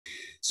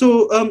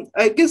So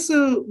I guess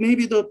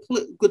maybe the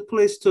good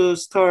place to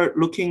start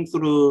looking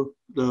through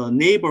the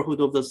neighborhood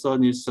of the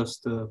sun is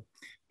just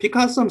pick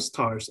out some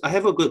stars. I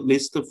have a good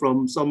list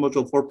from some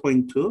module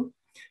 4.2,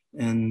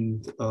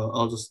 and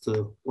I'll just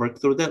work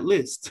through that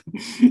list.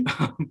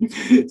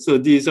 So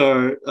these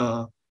are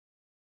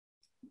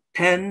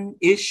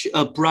 10-ish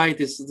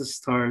brightest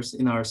stars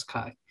in our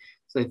sky.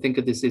 So I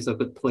think this is a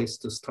good place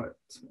to start.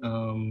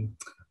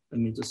 Let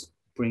me just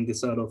bring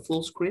this out of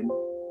full screen,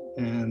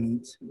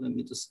 and let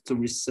me just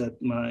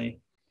reset my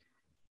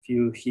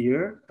view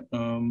here.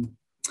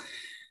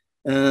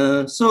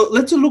 So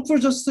let's look for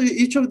just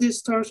each of these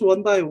stars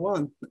one by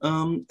one.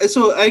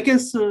 So I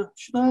guess,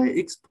 should I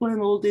explain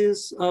all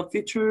these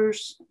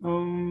features?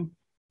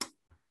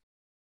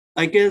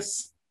 I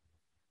guess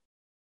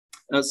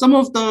some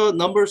of the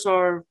numbers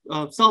are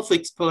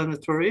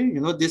self-explanatory,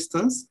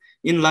 distance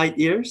in light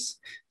years.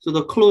 So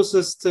the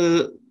closest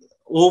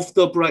of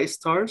the bright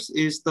stars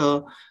is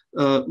the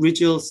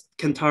Regius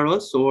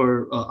Centaurus,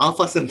 or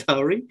Alpha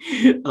Centauri.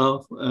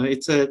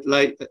 It's at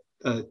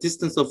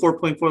distance of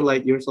 4.4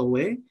 light years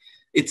away.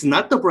 It's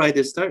not the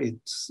brightest star.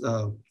 It's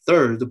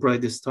third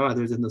brightest star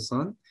other than the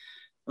sun.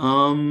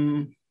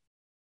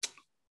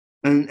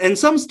 And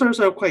some stars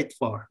are quite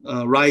far.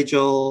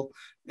 Rigel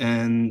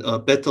and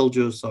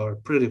Betelgeuse are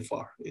pretty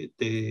far.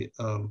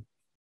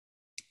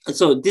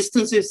 So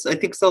distance is, I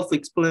think,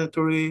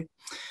 self-explanatory.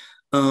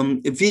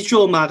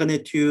 Visual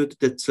magnitude,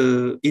 that's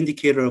an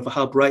indicator of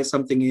how bright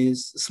something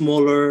is.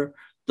 Smaller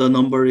the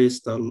number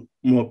is, the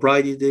more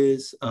bright it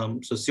is.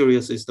 So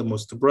Sirius is the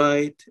most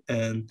bright,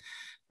 and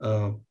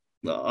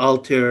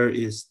Altair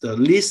is the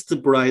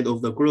least bright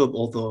of the group,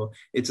 although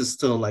it's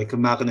still like a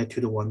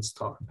magnitude 1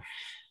 star.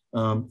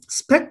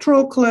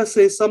 Spectral class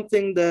is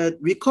something that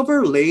we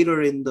cover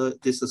later in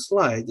this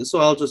slide. So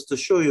I'll just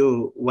show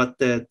you what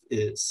that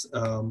is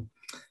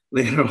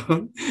later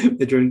on.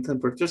 During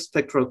temperature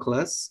spectral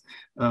class,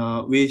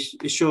 we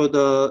show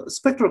the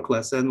spectral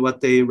class and what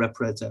they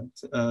represent.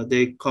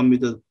 They come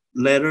with a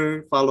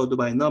letter followed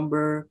by a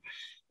number,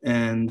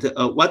 and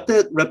what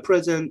that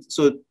represents.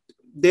 So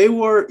they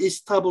were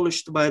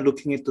established by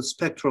looking at the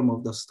spectrum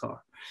of the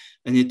star.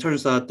 And it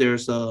turns out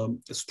there's a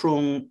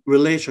strong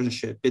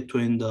relationship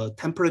between the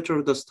temperature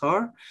of the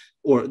star,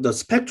 or the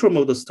spectrum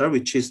of the star,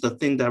 which is the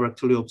thing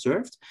directly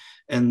observed,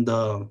 and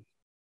the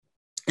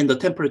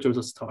temperature of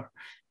the star.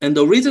 And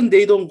the reason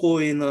they don't go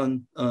in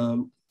a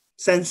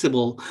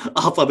sensible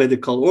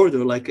alphabetical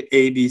order like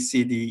A, B,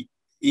 C, D,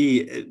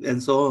 E,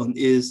 and so on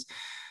is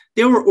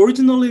they were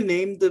originally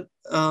named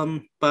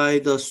by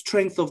the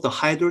strength of the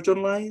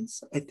hydrogen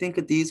lines. I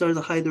think these are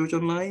the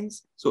hydrogen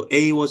lines. So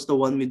A was the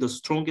one with the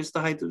strongest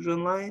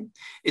hydrogen line.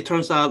 It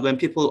turns out when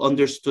people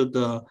understood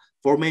the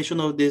formation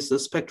of these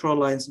spectral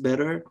lines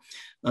better,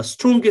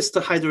 strongest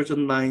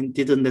hydrogen line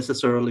didn't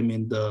necessarily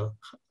mean the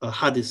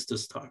hottest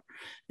star.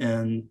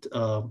 And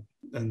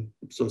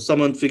so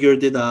someone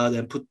figured it out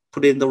and put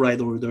it in the right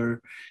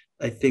order.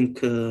 I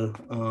think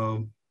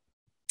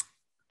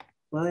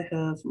I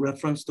have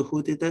reference to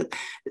who did that.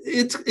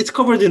 It's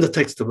covered in the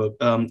textbook.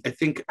 I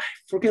think I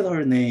forget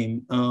her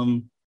name.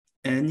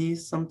 Annie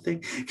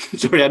something.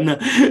 Sorry, I'm not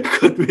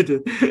good with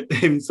the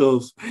names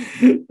of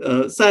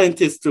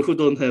scientists who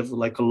don't have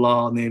like a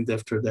law named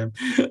after them.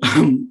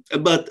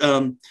 But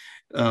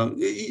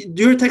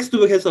your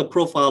textbook has a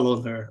profile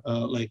on her,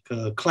 like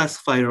a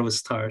classifier of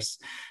stars.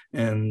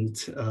 And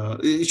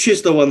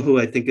she's the one who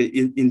I think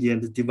in the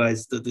end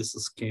devised this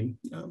scheme.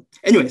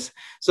 Anyways,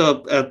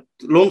 so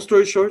long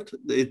story short,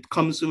 it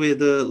comes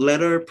with a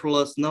letter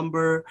plus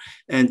number,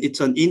 and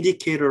it's an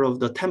indicator of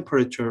the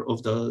temperature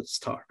of the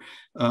star.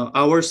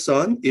 Our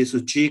sun is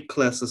a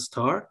G-class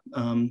star.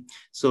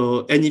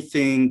 So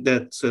anything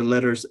that's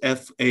letters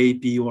F, A,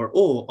 B, or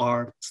O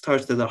are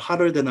stars that are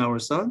hotter than our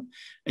sun.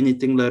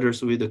 Anything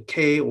letters with a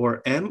K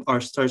or M are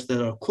stars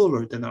that are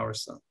cooler than our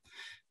sun.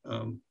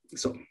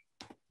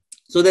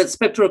 So that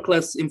spectral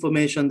class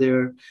information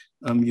there,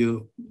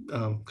 you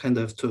kind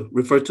of have to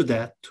refer to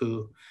that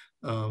to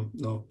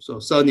know. So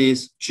sun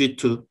is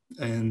G2.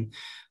 And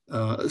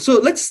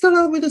so let's start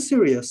out with a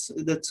Sirius.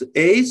 That's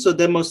A, so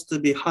that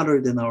must be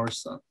hotter than our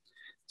sun.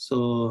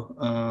 So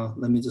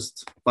let me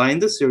just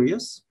find the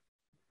Sirius.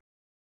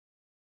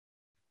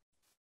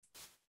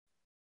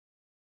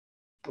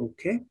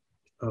 Okay,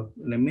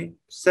 let me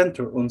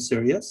center on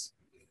Sirius.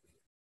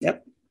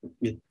 Yep,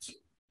 it's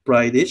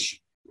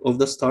brightish of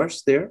the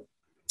stars there.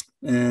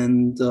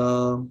 And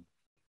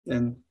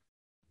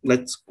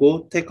let's go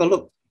take a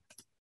look.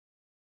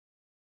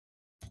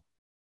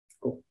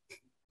 Go.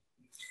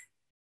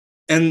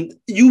 And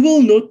you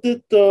will note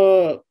that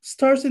the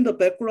stars in the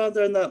background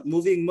are not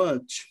moving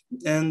much,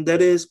 and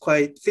that is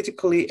quite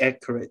physically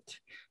accurate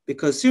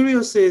because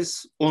Sirius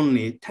is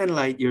only 10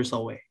 light years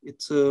away.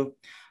 It's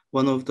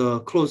one of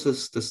the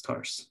closest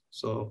stars.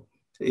 So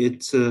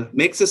it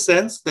makes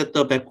sense that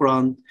the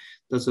background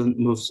doesn't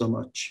move so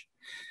much.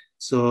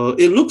 So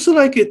it looks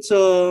like it's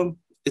a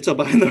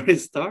binary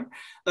star.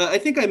 I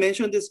think I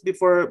mentioned this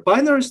before.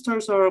 Binary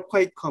stars are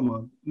quite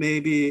common,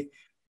 maybe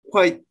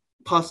quite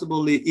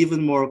possibly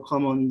even more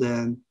common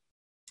than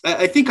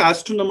I think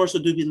astronomers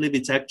do believe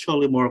it's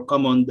actually more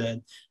common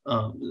than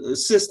a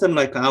system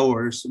like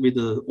ours with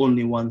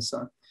only one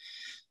sun.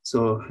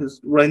 So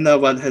right now,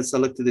 what has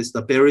selected is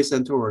the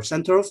barycenter or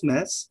center of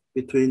mass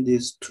between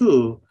these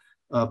two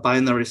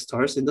binary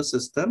stars in the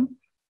system.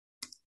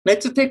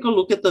 Let's take a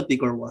look at the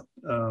bigger one.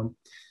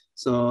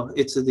 So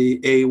it's the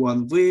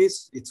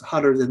A1V. It's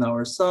hotter than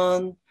our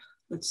sun.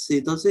 Let's see,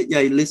 does it? Yeah,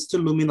 it lists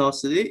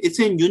luminosity. It's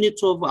in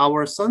units of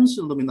our sun's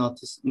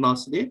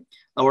luminosity.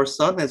 Our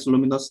sun has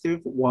luminosity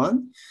of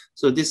 1.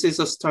 So this is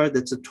a star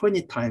that's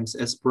 20 times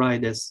as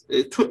bright as,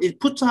 it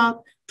puts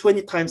out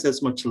 20 times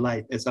as much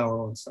light as our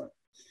own sun.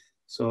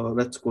 So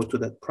let's go to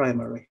that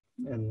primary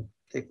and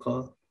take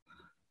a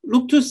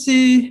look to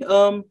see,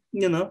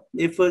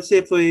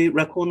 if we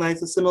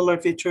recognize similar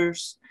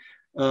features,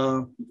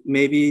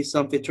 maybe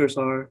some features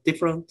are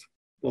different.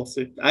 We'll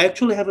see. I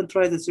actually haven't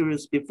tried the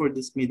series before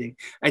this meeting.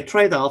 I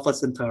tried Alpha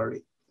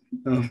Centauri.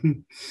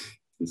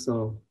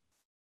 So,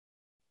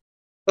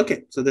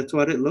 okay, so that's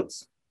what it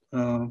looks.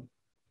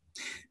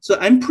 So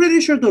I'm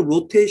pretty sure the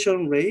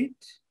rotation rate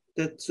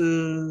that,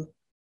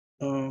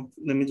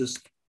 let me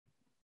just,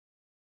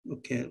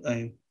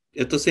 okay,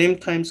 at the same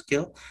time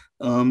scale,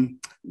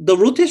 the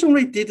rotation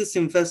rate did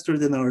seem faster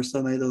than our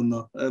sun. I don't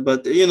know,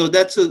 but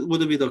that's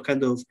would be the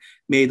kind of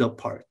made up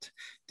part.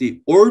 The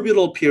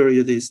orbital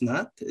period is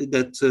not.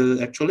 That's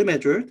actually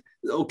measured.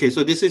 Okay,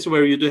 so this is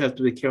where you do have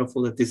to be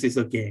careful that this is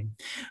a game,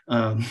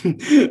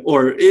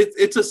 or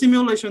it's a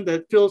simulation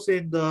that fills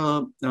in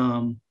the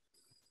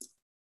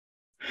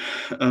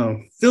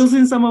fills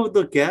in some of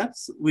the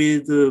gaps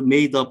with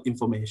made up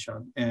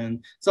information,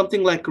 and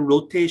something like a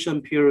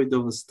rotation period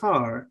of a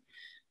star.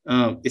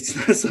 It's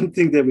not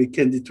something that we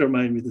can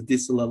determine with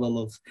this level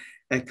of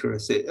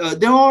accuracy.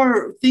 There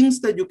are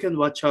things that you can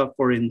watch out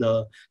for in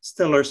the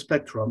stellar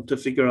spectrum to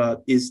figure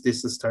out, is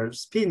this star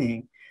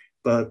spinning,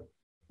 but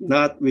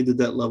not with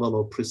that level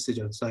of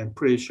precision. So I'm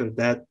pretty sure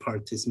that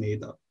part is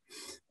made up.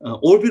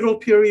 Orbital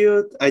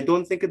period, I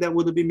don't think that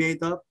would be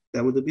made up.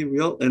 That would be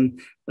real.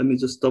 And let me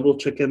just double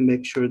check and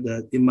make sure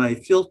that in my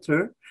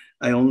filter,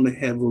 I only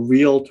have a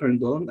real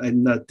turned on.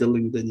 I'm not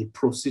dealing with any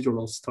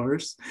procedural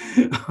stars.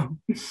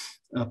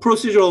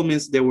 Procedural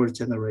means they were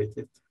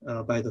generated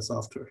by the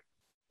software.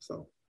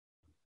 So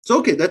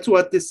okay, that's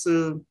what this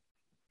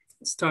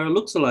star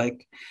looks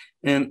like.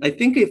 And I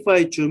think if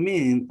I zoom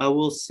in, I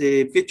will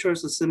see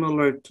features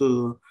similar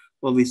to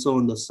what we saw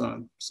in the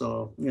sun.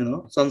 So,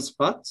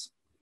 sunspots.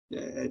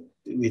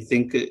 We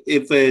think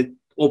if it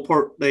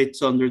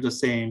operates under the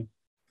same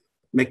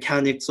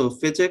mechanics of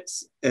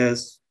physics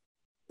as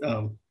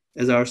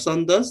our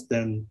sun does,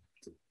 then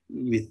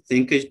we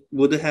think it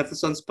would have a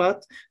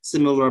sunspot,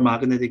 similar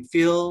magnetic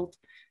field.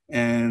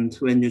 And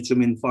when you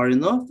zoom in far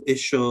enough, it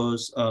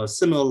shows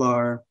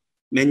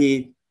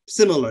many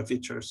similar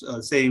features,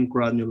 same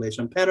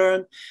granulation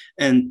pattern.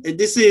 And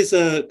this is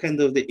a kind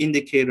of the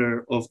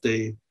indicator of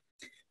the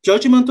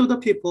judgment of the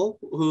people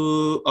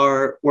who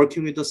are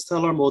working with the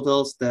stellar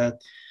models that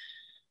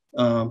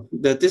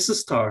this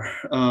star,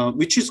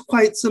 which is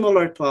quite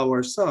similar to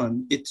our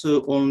sun, it's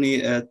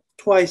only at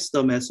twice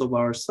the mass of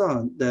our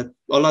sun, that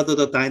a lot of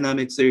the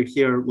dynamics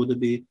here would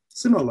be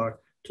similar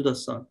to the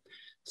sun.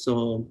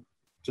 So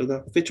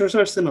the features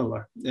are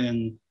similar,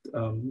 and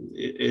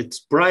it's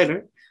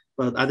brighter,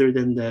 but other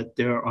than that,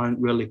 there aren't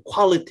really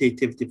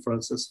qualitative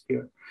differences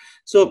here.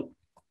 So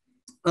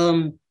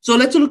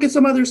let's look at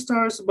some other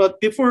stars. But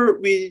before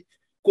we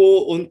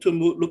go on to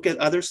look at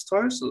other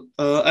stars,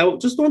 I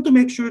just want to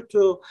make sure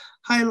to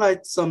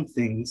highlight some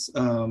things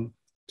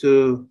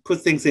to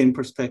put things in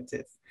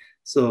perspective.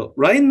 So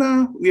right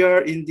now we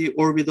are in the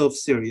orbit of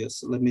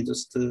Sirius. Let me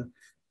just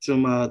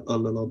zoom out a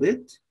little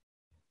bit.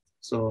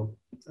 So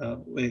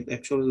wait,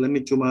 actually, let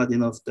me zoom out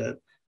enough that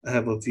I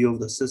have a view of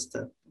the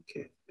system.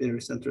 Okay,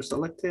 barycenter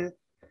selected.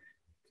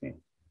 Okay.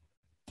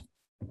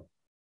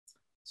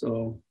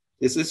 So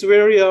this is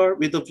where we are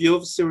with the view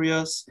of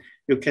Sirius.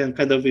 You can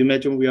kind of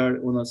imagine we are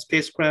on a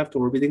spacecraft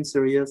orbiting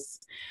Sirius.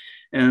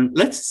 And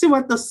let's see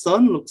what the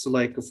sun looks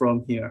like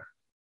from here.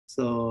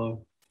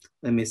 So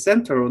let me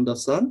center on the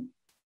sun.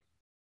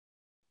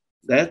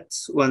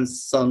 That's what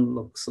sun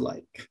looks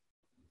like.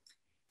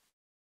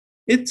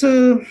 It's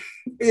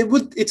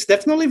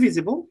definitely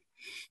visible.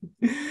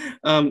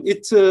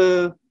 It's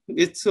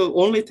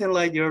only 10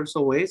 light years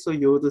away, so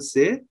you would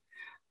see it.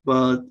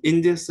 But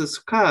in this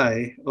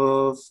sky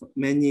of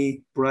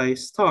many bright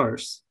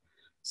stars,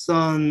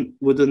 sun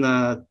would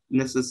not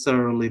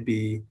necessarily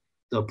be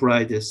the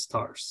brightest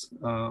stars.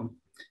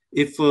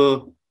 If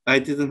I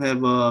didn't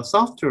have a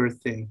software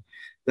thing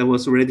that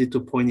was ready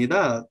to point it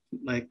out,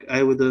 like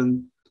I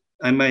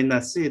might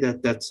not see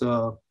that that's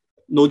a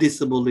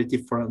noticeably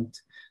different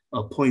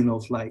point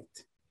of light.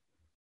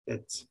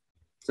 That's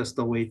just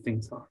the way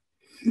things are.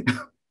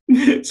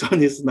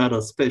 Sun is not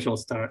a special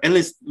star. At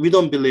least we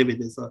don't believe it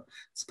is a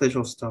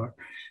special star.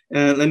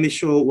 And let me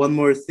show one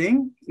more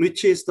thing,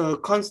 which is the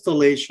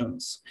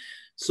constellations.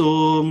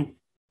 So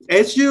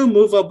as you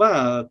move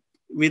about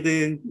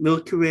within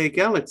Milky Way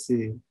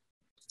galaxy,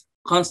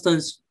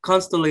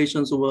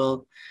 constellations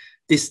will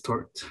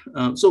distort.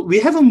 So we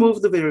haven't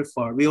moved very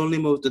far. We only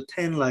moved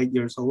 10 light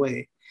years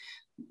away.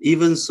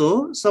 Even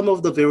so, some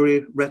of the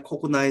very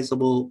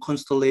recognizable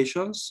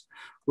constellations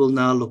will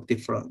now look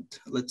different.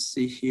 Let's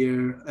see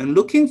here. I'm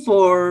looking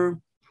for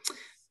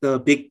the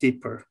Big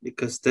Dipper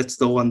because that's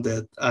the one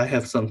that I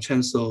have some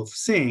chance of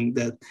seeing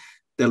that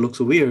looks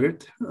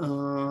weird.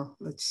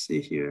 Let's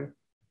see here.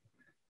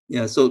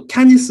 Yeah, so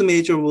Canis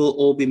Major will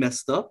all be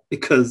messed up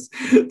because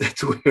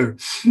that's where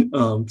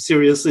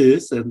Sirius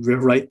is, and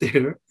we're right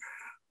there.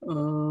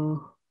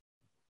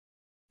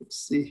 Let's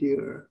see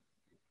here.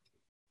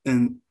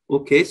 And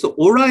okay, so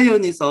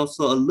Orion is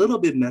also a little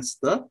bit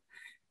messed up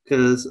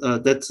because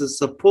that's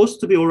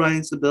supposed to be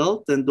Orion's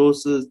belt, and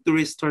those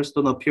three stars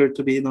don't appear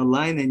to be in a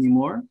line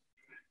anymore.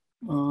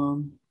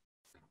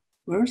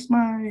 Where's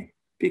my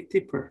Big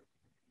Dipper?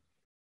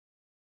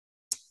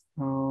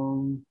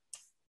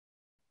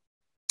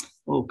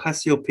 Oh,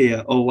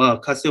 Cassiopeia. Oh, wow.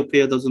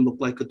 Cassiopeia doesn't look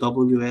like a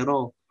W at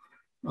all.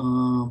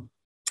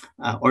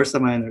 Ursa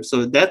Minor.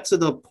 So that's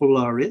the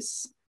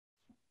Polaris.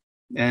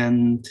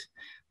 And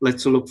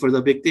let's look for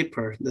the Big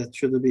Dipper. That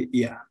should be,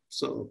 yeah.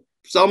 So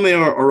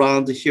somewhere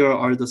around here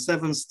are the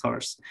 7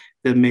 stars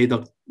that made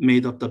up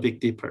the Big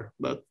Dipper.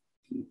 But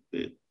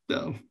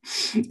the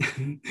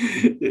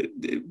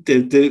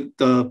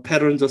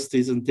pattern just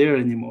isn't there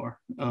anymore.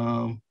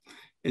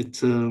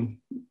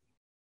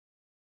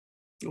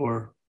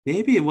 Or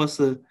maybe it was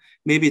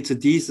maybe it's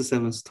these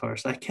 7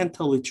 stars. I can't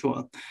tell which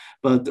one,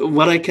 but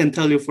what I can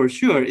tell you for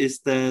sure is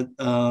that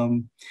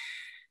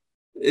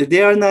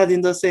they are not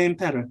in the same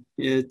pattern.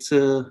 It's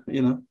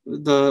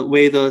the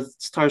way the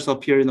stars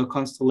appear in a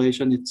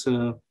constellation. It's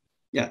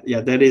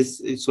that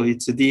is so.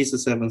 It's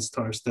these 7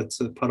 stars that's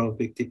a part of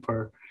Big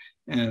Dipper,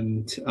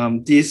 and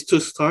these 2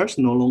 stars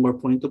no longer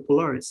point to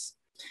Polaris,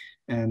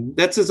 and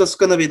that's just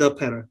gonna be the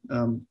pattern.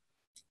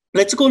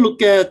 Let's go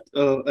look at.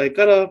 I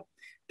gotta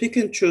pick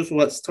and choose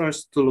what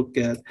stars to look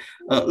at.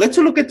 Let's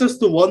look at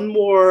just one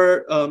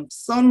more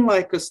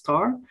sun-like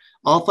star,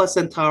 Alpha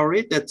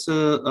Centauri.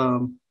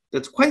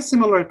 That's quite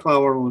similar to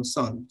our own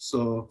sun.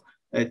 So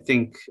I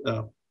think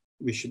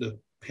we should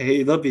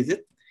pay the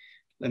visit.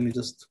 Let me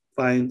just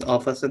find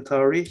Alpha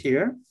Centauri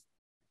here.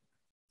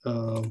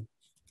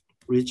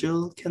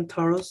 Rigil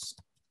Centaurus.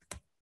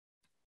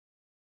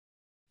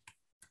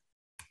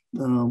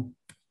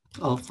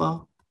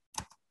 Alpha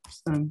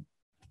Centauri.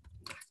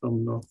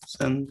 From the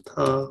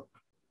center.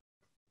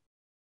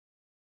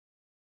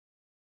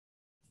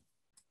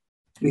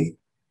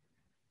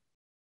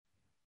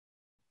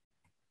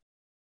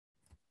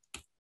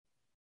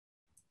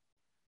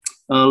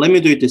 Let me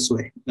do it this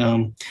way.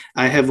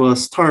 I have a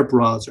star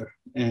browser,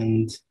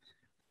 and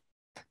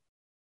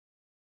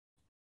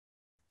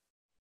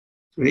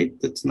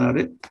wait, that's not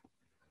it.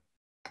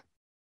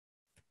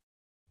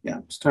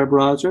 Yeah, star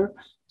browser.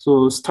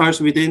 So stars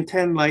within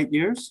 10 light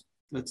years.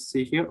 Let's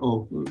see here.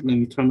 Oh, let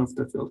me turn off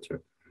the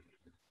filter.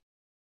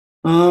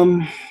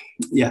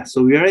 Yeah,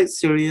 so we are at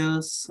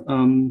Sirius.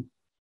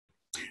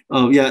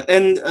 Oh yeah,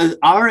 and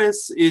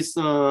RS is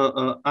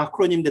an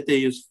acronym that they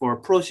use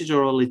for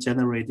procedurally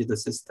generated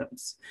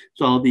systems.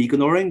 So I'll be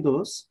ignoring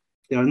those.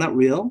 They are not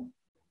real.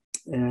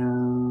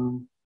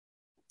 And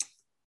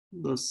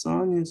the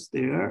sun is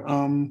there.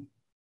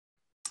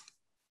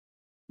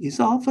 Is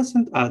Alpha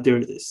Centauri? There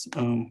it is.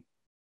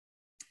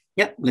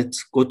 Yeah,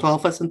 let's go to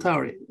Alpha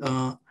Centauri.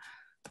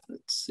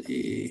 Let's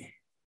see.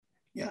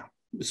 Yeah,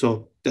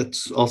 so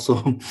that's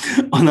also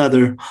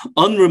another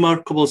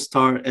unremarkable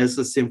star as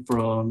seen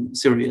from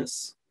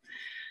Sirius.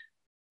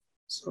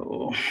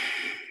 So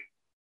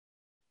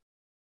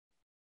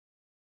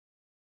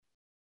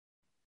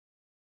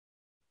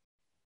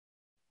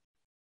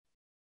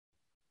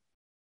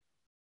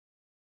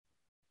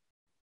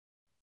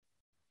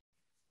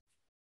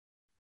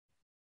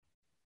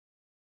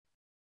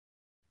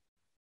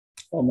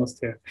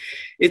almost there.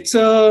 It's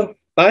a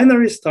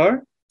binary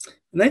star.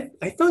 And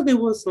I thought it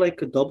was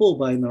like a double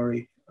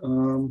binary.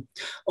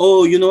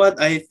 Oh, you know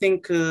what? I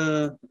think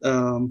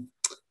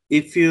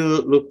if you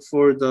look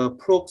for the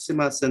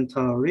Proxima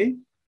Centauri,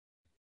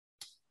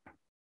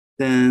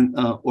 then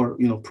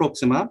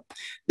Proxima,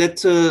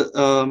 that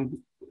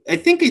I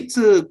think it's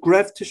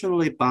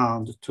gravitationally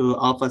bound to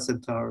Alpha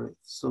Centauri.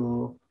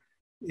 So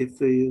if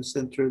you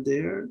center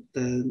there,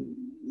 then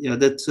yeah,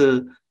 that's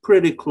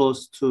pretty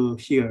close to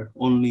here.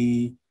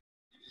 Only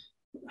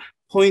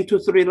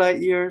 0.23 light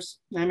years.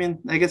 I mean,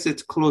 I guess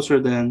it's closer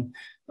than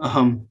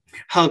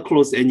how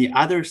close any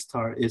other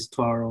star is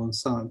to our own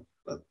sun.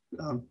 But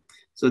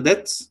so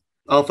that's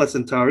Alpha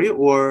Centauri,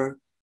 or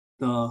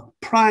the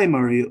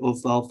primary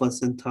of Alpha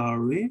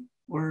Centauri,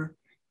 or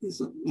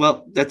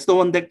well, that's the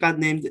one that got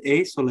named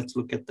A. So let's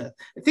look at that.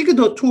 I think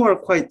the two are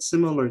quite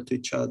similar to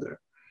each other.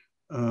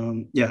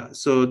 Yeah,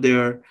 so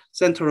their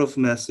center of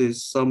mass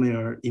is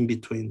somewhere in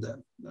between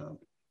them.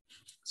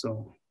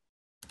 So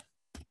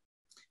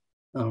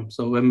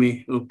when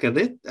we look at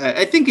it,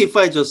 I think if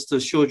I just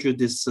showed you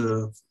this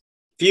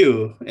view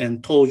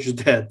and told you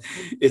that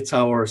it's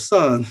our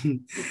sun,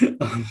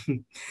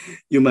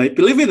 you might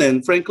believe it.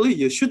 And frankly,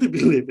 you should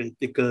believe it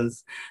because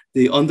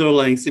the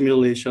underlying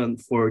simulation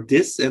for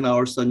this and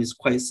our sun is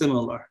quite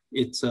similar.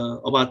 It's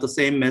about the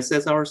same mass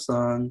as our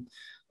sun,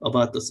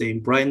 about the same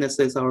brightness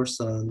as our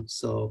sun.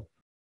 So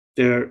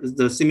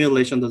the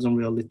simulation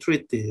doesn't really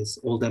treat this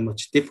all that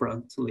much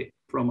differently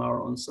from our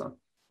own sun.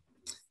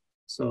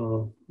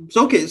 So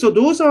okay, so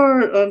those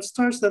are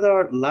stars that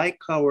are like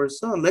our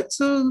sun. Let's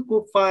go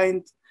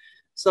find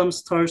some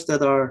stars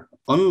that are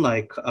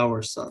unlike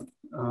our sun.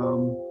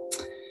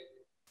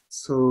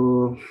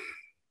 So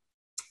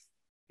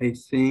I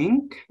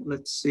think,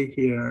 let's see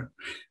here.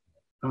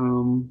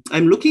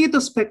 I'm looking at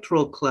the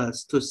spectral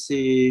class to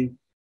see.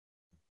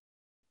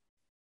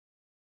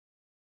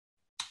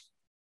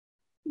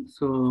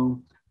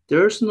 So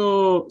there's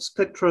no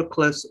spectral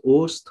class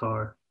O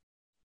star.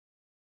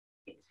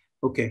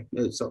 Okay,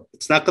 so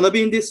it's not going to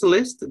be in this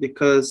list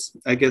because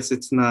I guess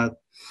it's not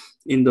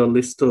in the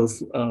list of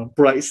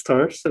bright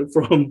stars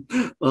from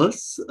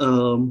us.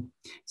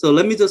 So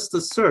let me just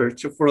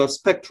search for a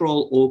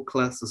spectral O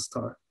class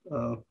star,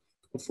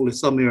 hopefully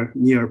somewhere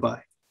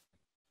nearby.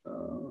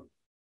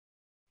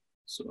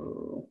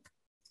 So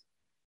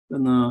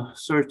I'm gonna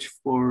search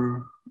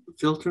for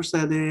filter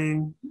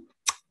setting.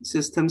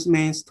 System's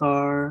main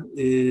star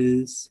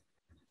is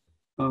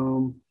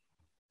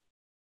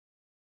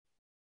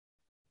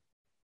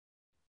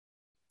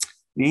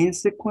main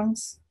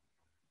sequence,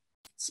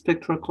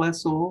 spectral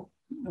class O.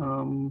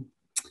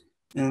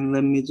 And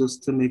let me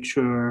just to make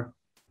sure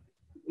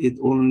it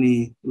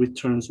only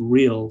returns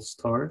real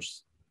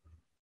stars.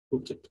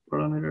 Object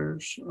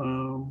parameters.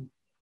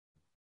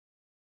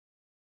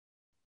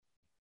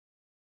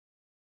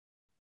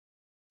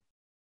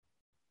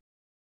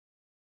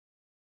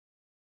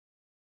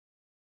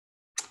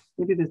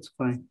 Maybe that's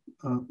fine.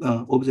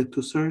 Object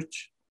to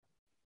search.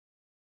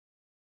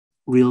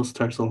 Real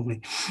stars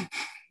only.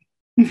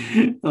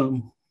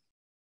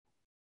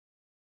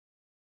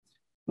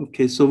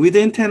 Okay, so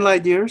within 10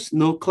 light years,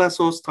 no class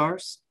O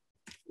stars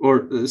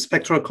or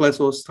spectral class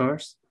O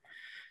stars.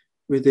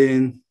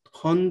 Within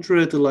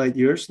 100 light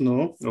years,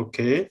 no.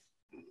 Okay.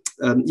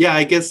 Yeah,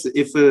 I guess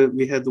if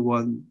we had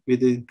one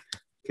within,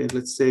 okay,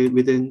 let's say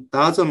within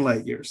 1,000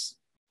 light years.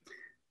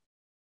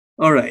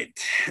 All right.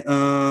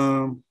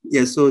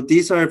 Yeah, so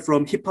these are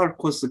from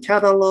Hipparcos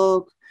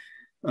catalog.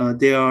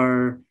 They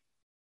are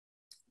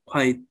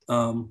quite,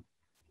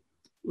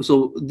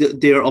 so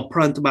their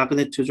apparent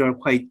magnitudes are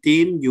quite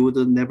dim. You would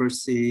never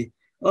see,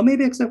 or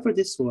maybe except for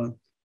this one.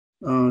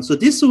 So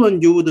this one,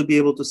 you would be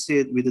able to see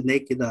it with the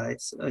naked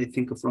eyes, I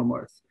think, from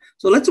Earth.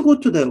 So let's go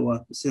to that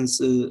one,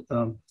 since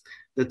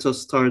that's a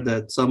star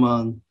that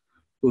someone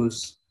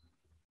who's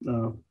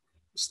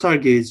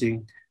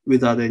stargazing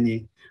without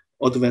any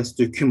advanced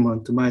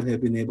equipment might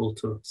have been able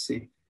to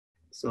see.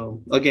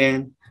 So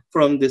again,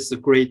 from this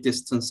great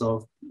distance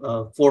of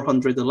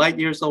 400 light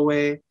years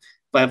away,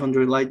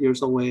 500 light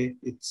years away,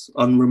 it's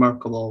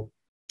unremarkable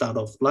dot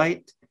of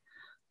light.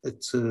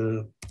 Let's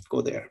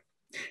go there.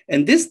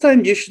 And this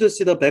time you should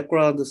see the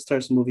background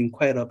starts moving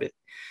quite a bit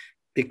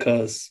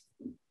because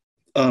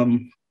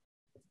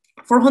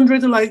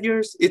 400 light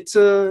years, it's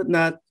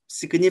not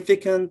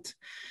significant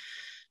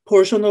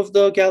portion of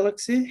the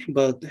galaxy,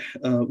 but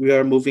we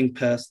are moving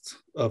past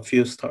a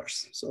few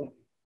stars. So,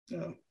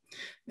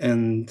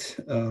 and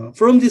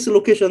from this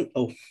location,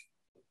 oh,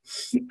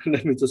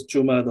 let me just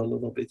zoom out a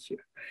little bit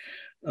here.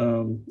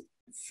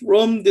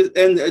 From the,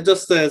 and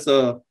just as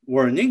a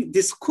warning,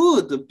 this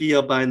could be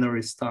a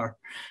binary star,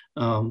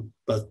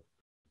 but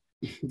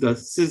the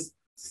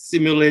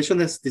simulation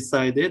has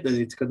decided that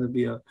it's going to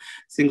be a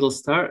single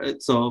star.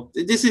 So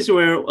this is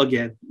where,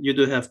 again, you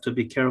do have to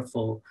be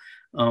careful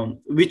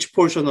which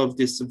portion of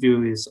this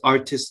view is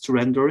artist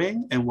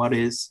rendering and what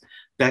is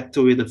backed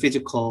with the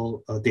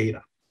physical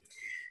data.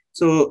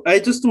 So I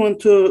just want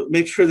to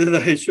make sure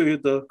that I show you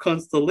the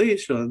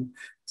constellation,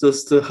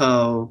 just to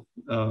how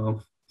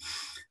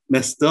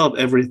messed up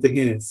everything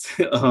is.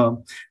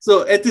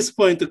 So at this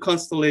point, the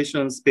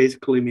constellations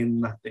basically mean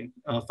nothing.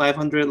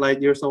 500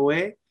 light years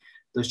away,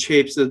 the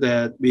shapes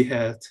that we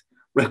had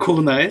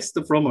recognized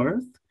from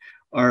Earth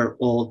are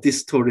all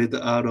distorted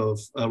out of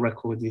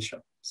recognition.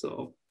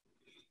 So,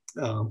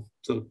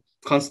 so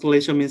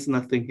constellation means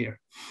nothing here.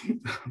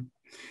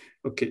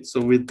 Okay, so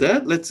with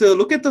that, let's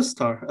look at the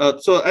star.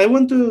 So I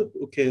want to,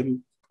 okay,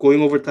 I'm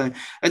going over time.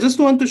 I just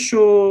want to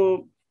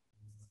show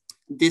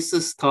this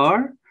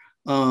star,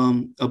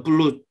 a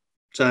blue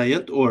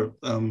giant, or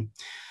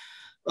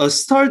a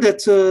star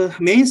that's a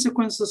main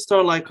sequence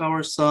star like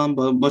our sun,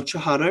 but much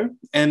hotter,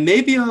 and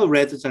maybe a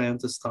red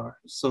giant star.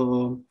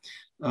 So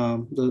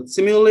the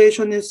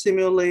simulation is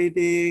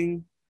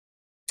simulating.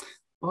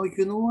 Oh,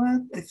 you know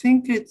what? I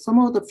think some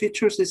of the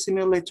features it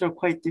simulates are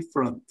quite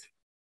different.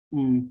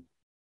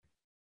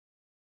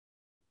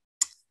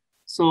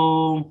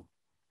 So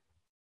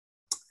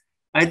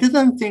I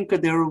didn't think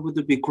there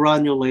would be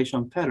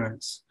granulation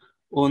patterns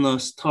on a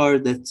star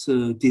that's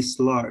this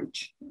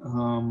large.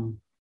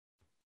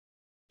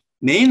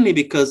 Mainly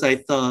because I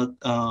thought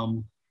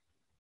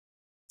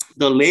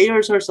the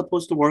layers are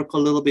supposed to work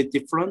a little bit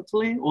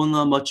differently on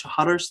a much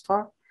hotter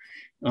star.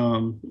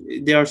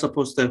 They are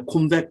supposed to have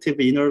convective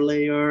inner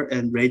layer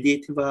and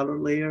radiative outer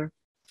layer.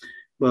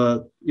 But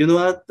you know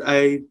what?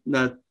 I'm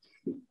not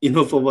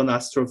enough of an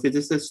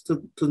astrophysicist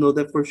to know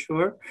that for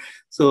sure.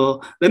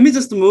 So let me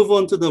just move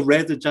on to the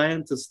red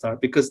giant star,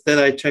 because that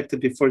I checked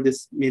before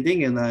this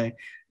meeting and I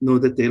know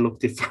that they look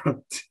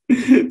different.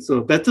 So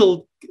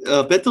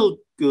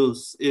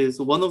Betelgeuse is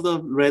one of the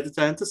red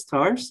giant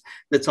stars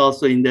that's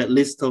also in that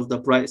list of the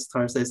bright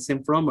stars as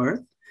seen from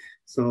Earth.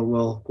 So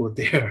we'll go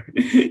there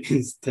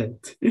instead.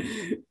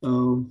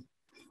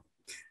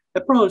 I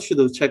probably should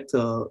have checked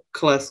the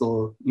class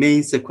or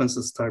main sequence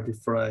star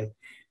before I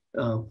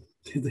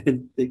did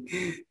anything.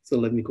 So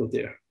let me go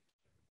there.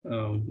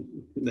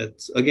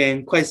 That's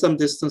again quite some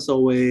distance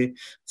away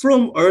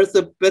from Earth.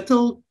 The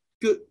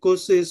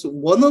Betelgeuse is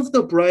one of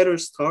the brighter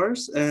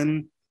stars,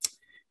 and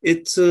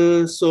it's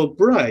so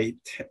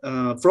bright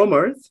from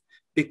Earth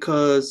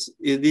because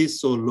it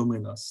is so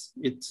luminous.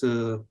 It's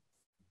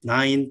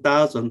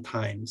 9,000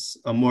 times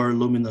more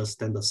luminous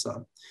than the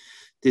sun.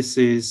 This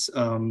is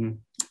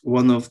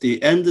one of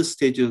the end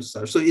stages of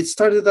stars. So it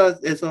started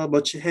out as a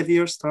much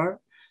heavier star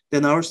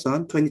than our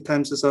sun, 20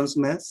 times the sun's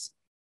mass.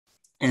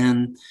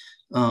 And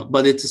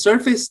but its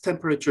surface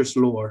temperature is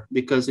lower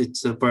because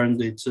it's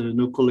burned its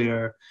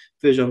nuclear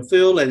fission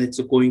fuel and it's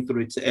going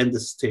through its end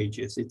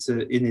stages. It's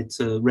in its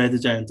red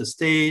giant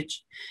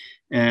stage.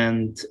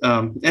 And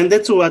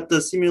that's what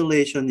the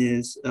simulation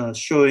is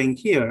showing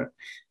here.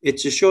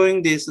 It's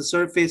showing these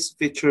surface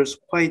features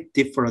quite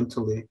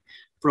differently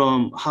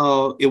from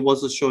how it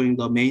was showing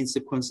the main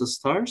sequence of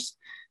stars,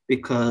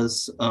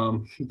 because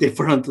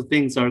different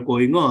things are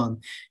going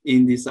on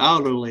in these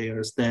outer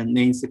layers than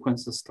main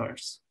sequence of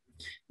stars.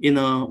 In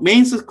a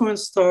main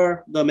sequence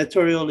star, the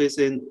material is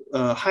in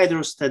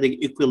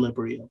hydrostatic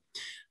equilibrium.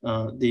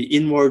 The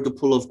inward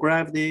pull of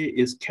gravity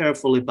is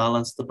carefully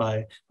balanced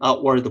by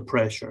outward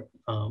pressure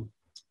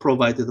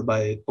provided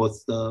by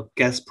both the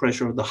gas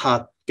pressure of the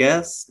hot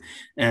gas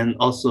and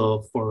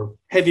also for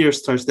heavier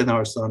stars than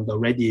our sun, the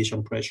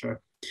radiation pressure.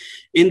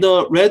 In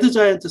the red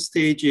giant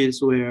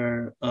stages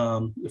where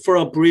for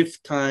a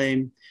brief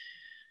time,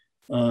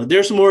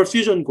 there's more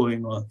fusion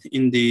going on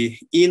in the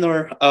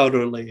inner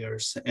outer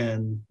layers.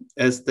 And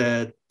as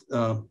that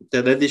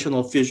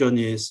additional fusion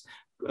is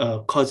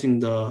causing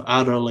the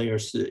outer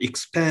layers to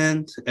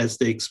expand, as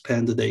they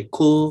expand, they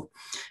cool.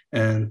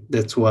 And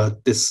that's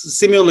what this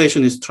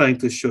simulation is trying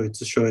to show.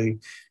 It's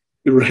showing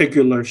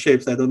irregular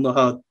shapes. I don't know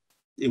how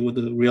it would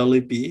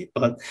really be,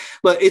 but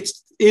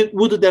it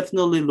would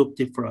definitely look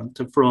different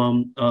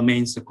from a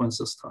main sequence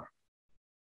star.